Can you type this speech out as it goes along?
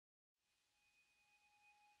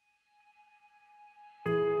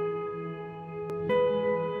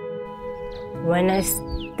When I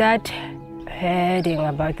start hearing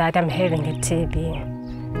about that I'm having a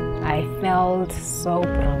TB, I felt so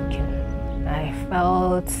broken. I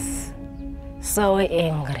felt so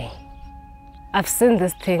angry. I've seen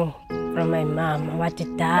this thing from my mom, what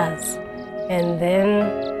it does. And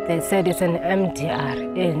then they said it's an MDR,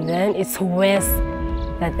 and then it's worse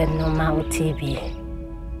than the normal TB.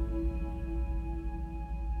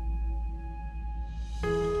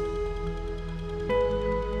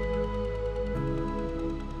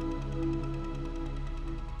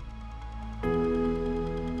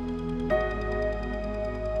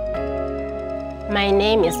 My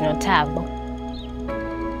name is Nothabo.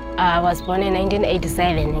 I was born in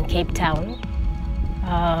 1987 in Cape Town,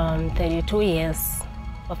 32 years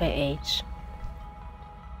of age.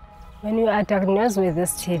 When you are diagnosed with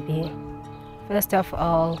this TB, first of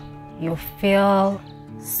all, you feel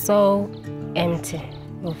so empty.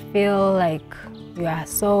 You feel like you are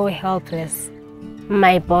so helpless.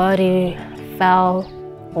 My body felt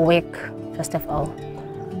weak, first of all.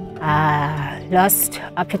 I lost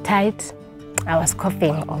appetite. I was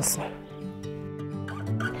coughing also.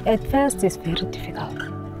 At first, it's very difficult.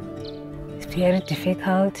 It's very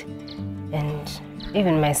difficult, and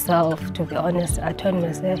even myself, to be honest, I told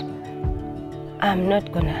myself, I'm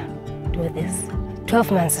not gonna do this.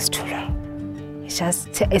 12 months is too long. It's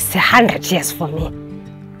 100 years for me.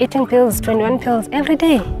 Eating pills, 21 pills every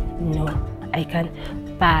day. No, I can't.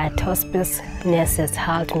 But hospice nurses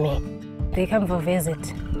helped me. They come for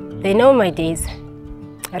visit. They know my days.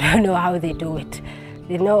 I don't know how they do it.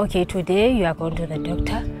 They know, okay, today you are going to the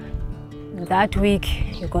doctor. That week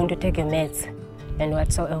you're going to take your meds and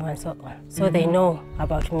whatsoever and so on. So they know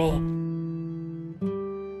about me.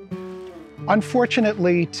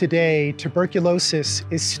 Unfortunately, today, tuberculosis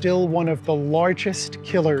is still one of the largest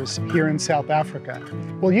killers here in South Africa.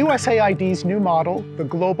 Well, USAID's new model, the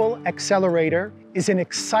Global Accelerator, is an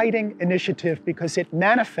exciting initiative because it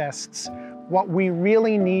manifests what we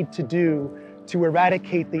really need to do to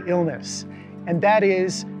eradicate the illness, and that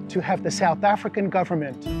is to have the South African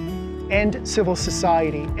government and civil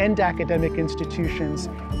society and academic institutions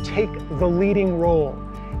take the leading role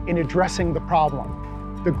in addressing the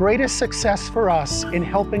problem. The greatest success for us in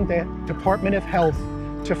helping the Department of Health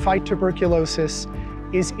to fight tuberculosis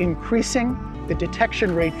is increasing the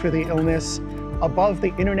detection rate for the illness above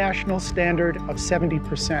the international standard of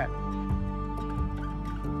 70%.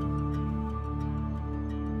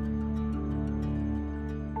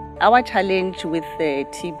 Our challenge with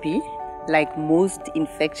TB, like most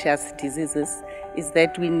infectious diseases, is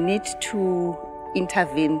that we need to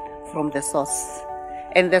intervene from the source.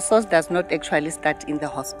 And the source does not actually start in the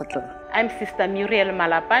hospital. I'm Sister Muriel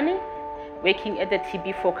Malapani, working at the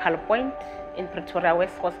TB focal point in Pretoria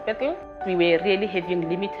West Hospital. We were really having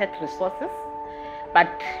limited resources, but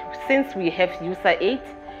since we have USAID,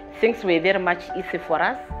 things were very much easy for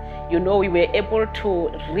us. You know, we were able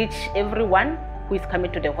to reach everyone who is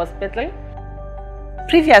coming to the hospital.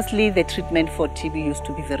 Previously, the treatment for TB used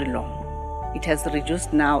to be very long. It has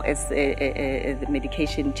reduced now as the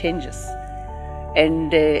medication changes.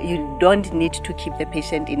 And you don't need to keep the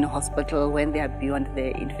patient in a hospital when they are beyond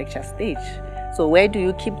the infectious stage. So where do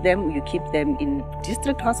you keep them? You keep them in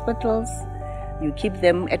district hospitals. You keep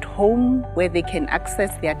them at home where they can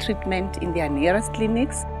access their treatment in their nearest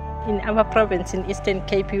clinics. In our province in Eastern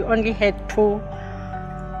Cape, we only had 2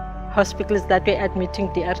 hospitals that were admitting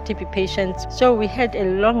the RTP patients. So we had a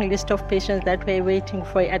long list of patients that were waiting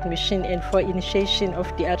for admission and for initiation of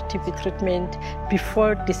the RTP treatment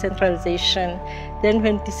before decentralization. Then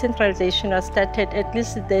when decentralization was started, at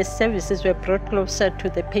least the services were brought closer to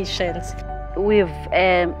the patients. We've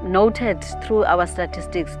noted through our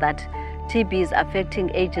statistics that TB is affecting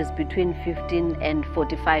ages between 15 and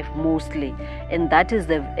 45 mostly, and that is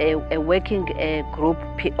a working group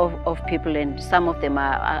of people, and some of them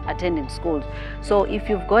are attending schools. So if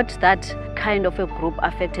you've got that kind of a group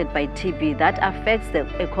affected by TB, that affects the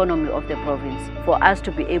economy of the province. For us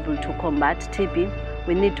to be able to combat TB,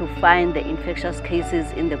 we need to find the infectious cases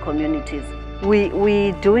in the communities.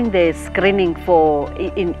 We're doing the screening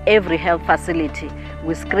in every health facility.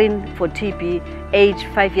 We screen for TB age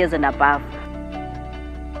 5 years and above.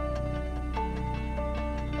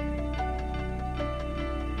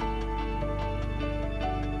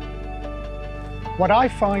 What I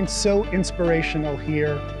find so inspirational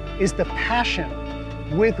here is the passion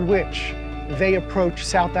with which they approach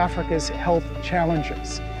South Africa's health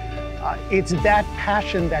challenges. It's that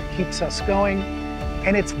passion that keeps us going,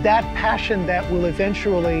 and it's that passion that will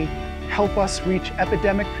eventually help us reach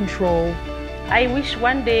epidemic control. I wish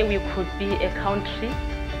one day we could be a country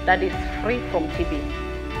that is free from TB.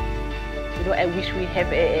 I wish we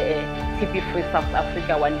have a TB-free South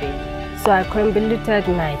Africa one day. So I completed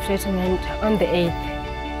my treatment on the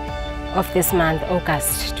 8th of this month,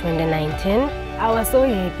 August 2019. I was so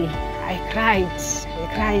happy. I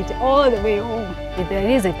cried all the way home. There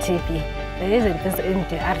is a TB, there isn't this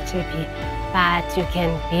NDR TB, but you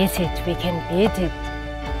can beat it, we can beat it.